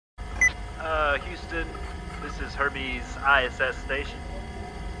Houston, this is Hermes ISS station.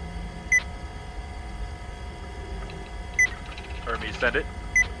 Hermes, send it.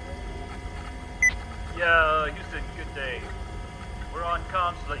 Yeah, Houston, good day. We're on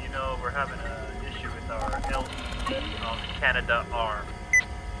comms to let you know we're having an issue with our LTE on the Canada arm.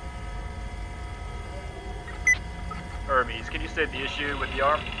 Hermes, can you state the issue with the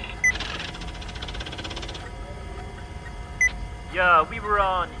arm? Yeah, we were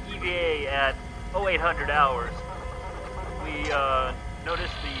on EVA at 0800 hours. We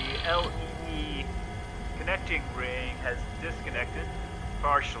noticed the LEE connecting ring has disconnected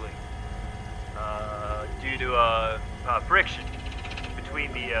partially due to friction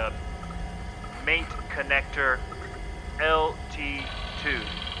between the mate connector LT2.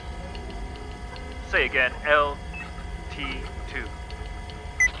 Say again, LT2.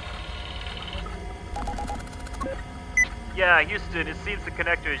 Yeah, Houston, it seems the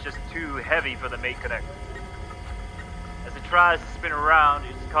connector is just too heavy for the mate connector. As it tries to spin around,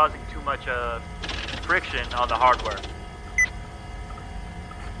 it's causing too much friction on the hardware.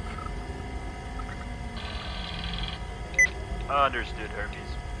 Understood,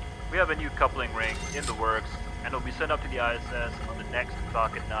 Hermes. We have a new coupling ring in the works, and it'll be sent up to the ISS on the next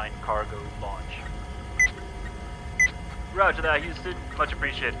Falcon 9 cargo launch. Roger that, Houston. Much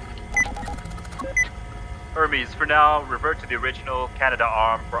appreciated. Hermes, for now, revert to the original Canada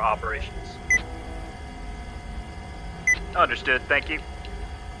arm for operations. Understood, thank you.